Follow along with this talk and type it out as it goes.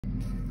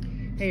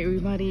Hey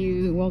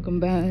everybody, welcome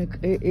back.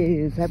 It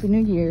is Happy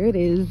New Year. It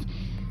is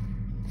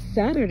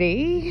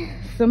Saturday,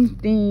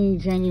 something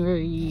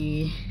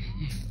January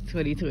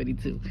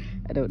 2022.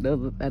 I don't know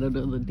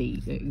the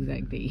date, the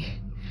exact date.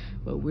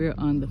 But we're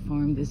on the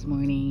farm this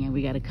morning and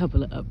we got a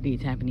couple of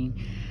updates happening.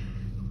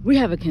 We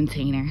have a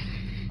container.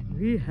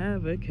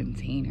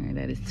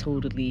 That is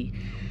totally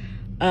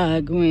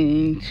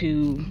going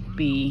to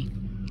be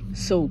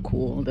so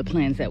cool. The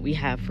plans that we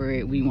have for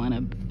it, we want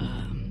to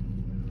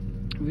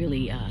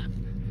really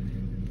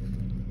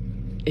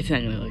it's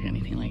not gonna look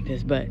anything like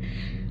this, but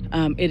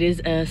it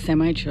is a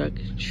semi-truck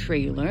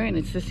trailer and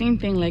it's the same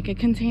thing like a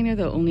container.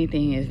 The only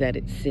thing is that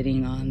it's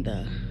sitting on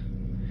the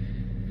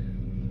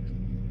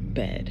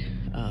bed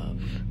of,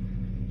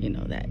 you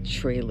know, that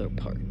trailer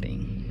part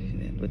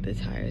thing with the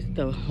tires,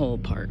 the whole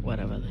part,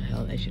 whatever the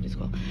hell that shit is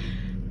called.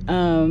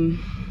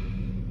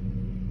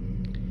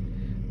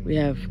 We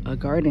have a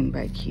garden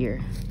back here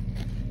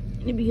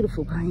and a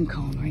beautiful pine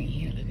cone right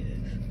here. Look at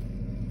this.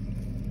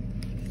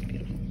 It's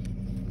beautiful.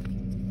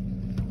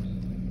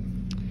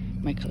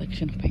 My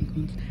collection of pine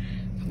cones.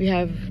 We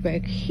have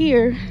back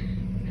here,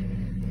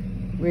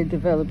 we're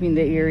developing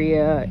the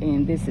area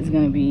and this is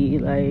going to be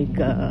like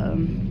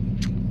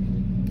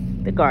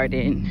the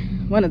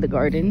garden, one of the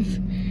gardens.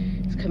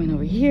 It's coming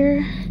over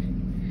here.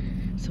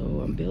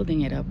 So I'm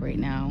building it up right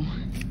now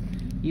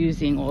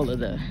using all of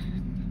the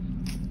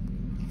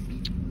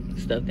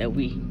stuff that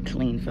we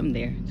cleaned from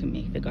there to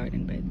make the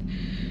garden beds.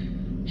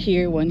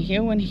 One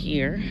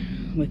here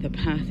with a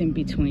path in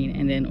between,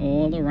 and then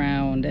all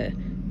around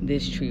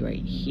this tree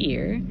right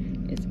here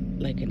is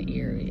like an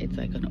area. It's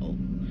like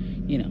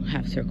an, you know,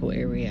 half circle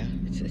area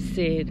to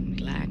sit and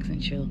relax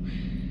and chill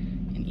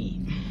and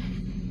eat.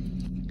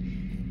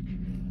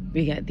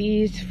 We got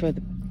these for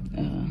the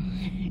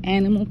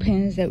animal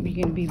pens that we're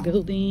gonna be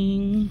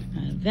building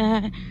out of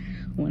that.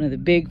 One of the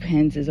big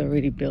pens is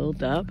already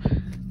built up,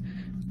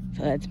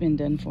 so that's been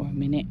done for a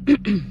minute.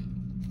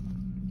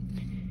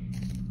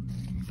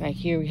 Back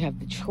here we have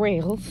the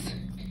trails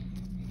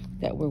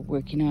that we're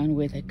working on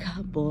with a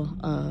couple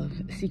of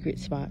secret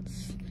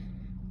spots,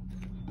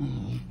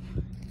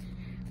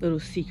 little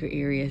secret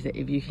areas that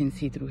if you can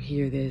see through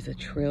here, there's a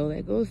trail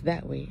that goes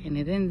that way and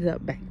it ends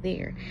up back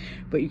there,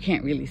 but you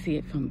can't really see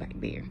it from back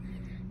there.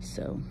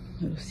 So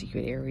little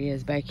secret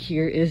areas. Back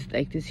here is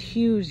like this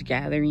huge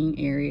gathering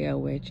area,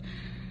 which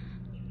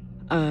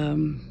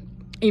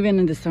even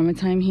in the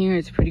summertime here,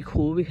 it's pretty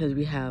cool because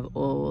we have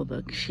all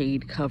the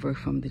shade cover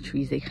from the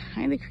trees. They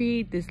kind of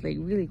create this like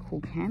really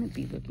cool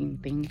canopy looking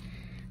thing.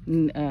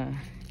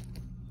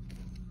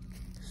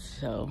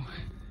 So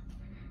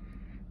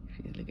if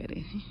you look at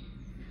it,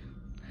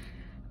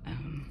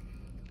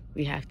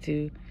 we have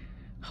to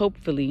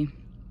hopefully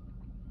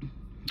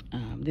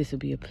this will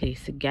be a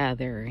place to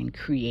gather and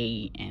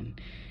create and,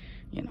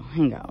 you know,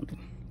 hang out and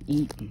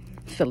eat and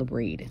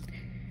celebrate and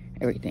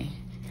everything.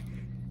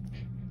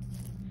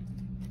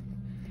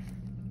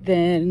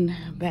 Then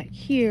back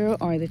here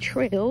are the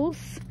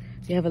trails.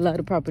 We have a lot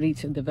of property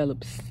to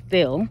develop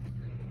still.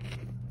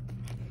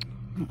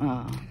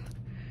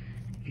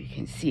 If you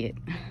can see it,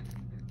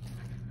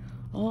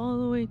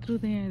 all the way through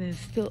there, there's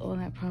still all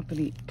that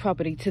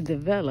property to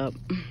develop.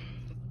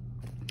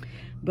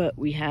 But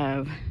we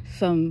have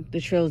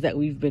the trails that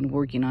we've been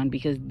working on,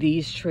 because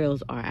these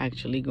trails are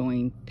actually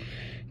going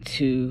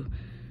to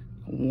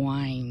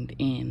wind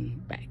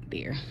in back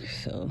there.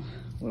 So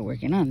we're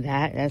working on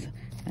that. That's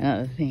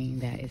another thing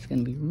that is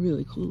going to be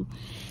really cool.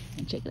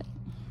 And check it out.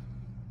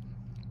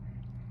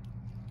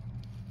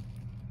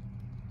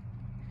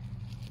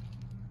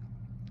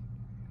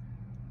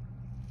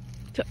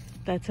 So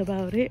that's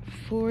about it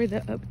for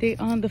the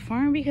update on the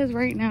farm, because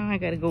right now I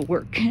gotta go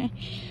work.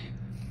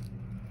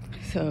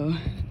 So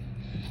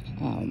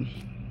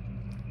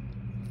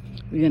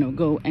we're gonna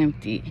go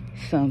empty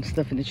some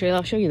stuff in the trailer.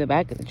 I'll show you the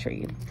back of the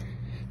trailer.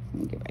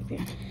 Let me get back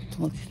there.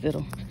 All these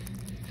little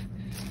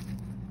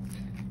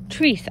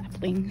tree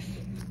saplings.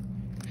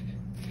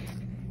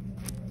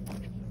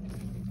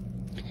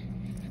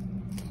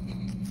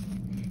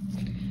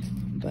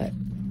 But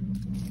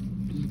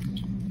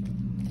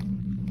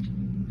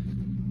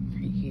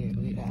right here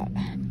we got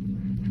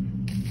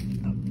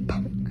a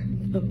park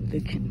of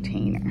the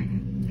container.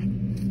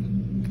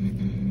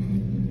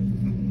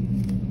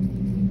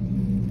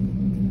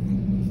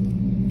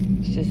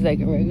 It's just like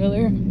a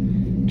regular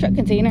truck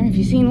container. If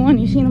you've seen one,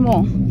 you've seen them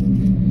all.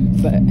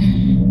 But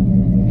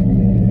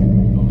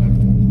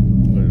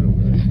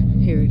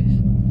here it is.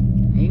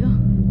 There you go.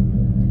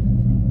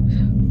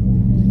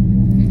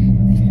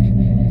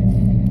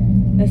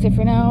 That's it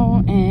for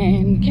now,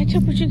 and catch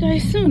up with you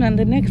guys soon on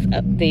the next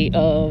update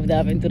of the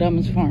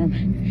Aventuramos farm.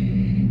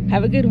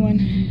 Have a good one.